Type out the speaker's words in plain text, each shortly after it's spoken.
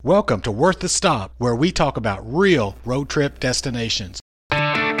Welcome to Worth the Stop, where we talk about real road trip destinations.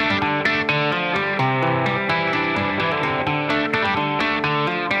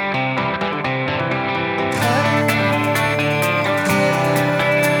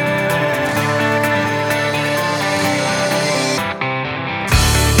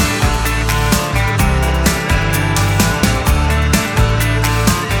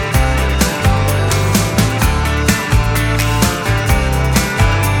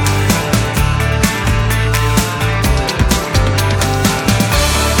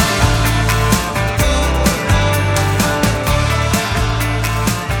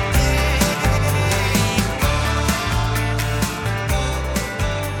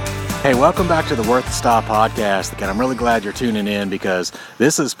 Hey, welcome back to the Worth the Stop podcast. And I'm really glad you're tuning in because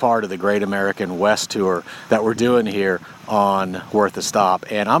this is part of the Great American West Tour that we're doing here on Worth the Stop.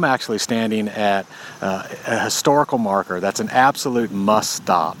 And I'm actually standing at a historical marker that's an absolute must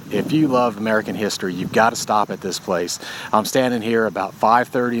stop. If you love American history, you've got to stop at this place. I'm standing here about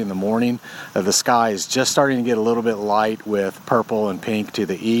 5:30 in the morning. The sky is just starting to get a little bit light with purple and pink to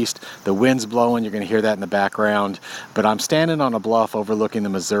the east. The wind's blowing. You're going to hear that in the background. But I'm standing on a bluff overlooking the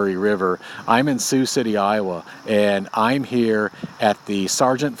Missouri River. I'm in Sioux City, Iowa, and I'm here at the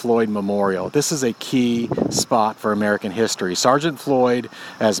Sergeant Floyd Memorial. This is a key spot for American history. Sergeant Floyd,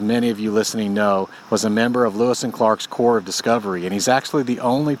 as many of you listening know, was a member of Lewis and Clark's Corps of Discovery, and he's actually the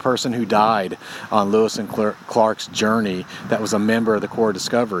only person who died on Lewis and Clark's journey that was a member of the Corps of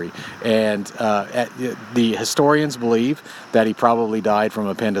Discovery. And the historians believe that he probably died from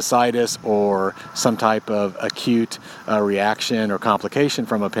appendicitis or some type of acute reaction or complication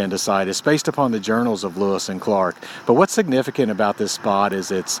from appendicitis based upon the journals of Lewis and Clark. But what's significant about this spot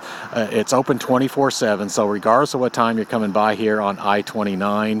is it's open 24/7, so regardless of what time you're coming by here on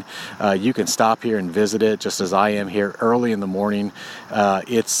I-29, you can stop here and visit it, just as I am here early in the morning.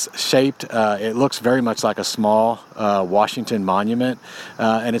 It's shaped, it looks very much like a small Washington monument,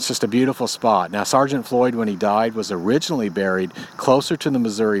 and it's just a beautiful spot. Now, Sergeant Floyd, when he died, was originally buried closer to the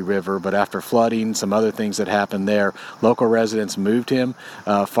Missouri River, but after flooding, some other things that happened there, local residents moved him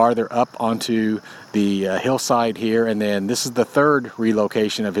farther up onto the hillside here, and then this is the third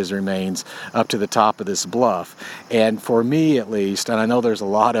relocation of his remains up to the top of this bluff. And for me, at least, and I know there's a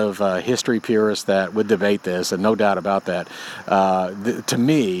lot of history purists that would debate this, and no doubt about that, to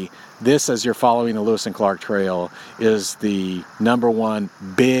me, this, as you're following the Lewis and Clark Trail, is the number one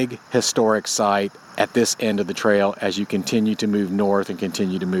big historic site at this end of the trail as you continue to move north and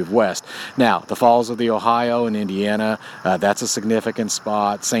continue to move west. Now, the Falls of the Ohio in Indiana, that's a significant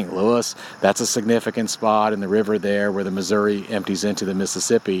spot. St. Louis, that's a significant spot in the river there where the Missouri empties into the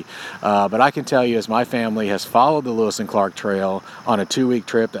Mississippi. But I can tell you, as my family has followed the Lewis and Clark Trail on a 2-week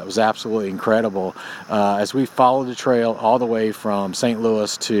trip that was absolutely incredible, as we followed the trail all the way from St.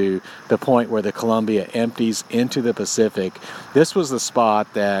 Louis to the point where the Columbia empties into the Pacific, this was the spot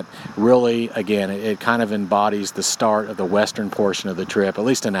that really, again, it kind of embodies the start of the western portion of the trip, at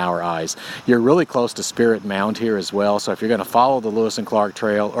least in our eyes. You're really close to Spirit Mound here as well, so if you're going to follow the Lewis and Clark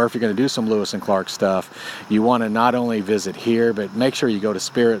Trail, or if you're going to do some Lewis and Clark stuff, you want to not only visit here, but make sure you go to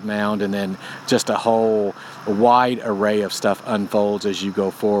Spirit Mound, and then just a whole wide array of stuff unfolds as you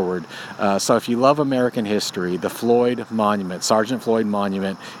go forward. So if you love American history, the Floyd Monument, Sergeant Floyd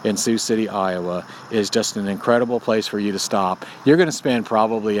Monument in Sioux City, Iowa, is just an incredible place for you to stop. You're going to spend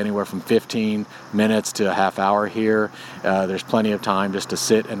probably anywhere from 15 minutes to a half hour here. There's plenty of time just to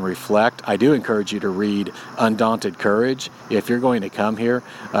sit and reflect. I do encourage you to read Undaunted Courage. If you're going to come here,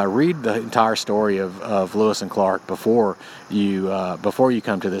 read the entire story of Lewis and Clark before you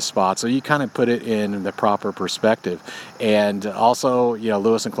come to this spot, so you kind of put it in the proper perspective. And also,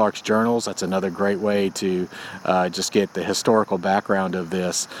 Lewis and Clark's journals, that's another great way to just get the historical background of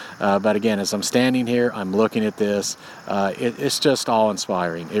this. But again, as I'm standing here, I'm looking at this, it's just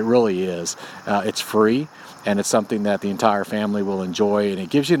awe-inspiring. It really is. It's free, and it's something that the entire family will enjoy, and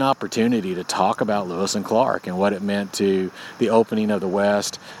it gives you an opportunity to talk about Lewis and Clark and what it meant to the opening of the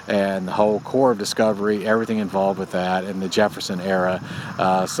West and the whole Corps of Discovery, everything involved with that, and the Jefferson era.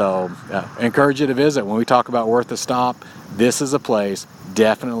 So I encourage you to visit. When we talk about Worth the Stop, this is a place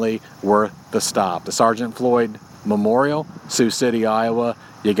definitely worth the stop. The Sergeant Floyd Memorial, Sioux City, Iowa,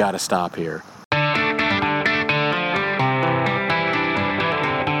 you got to stop here.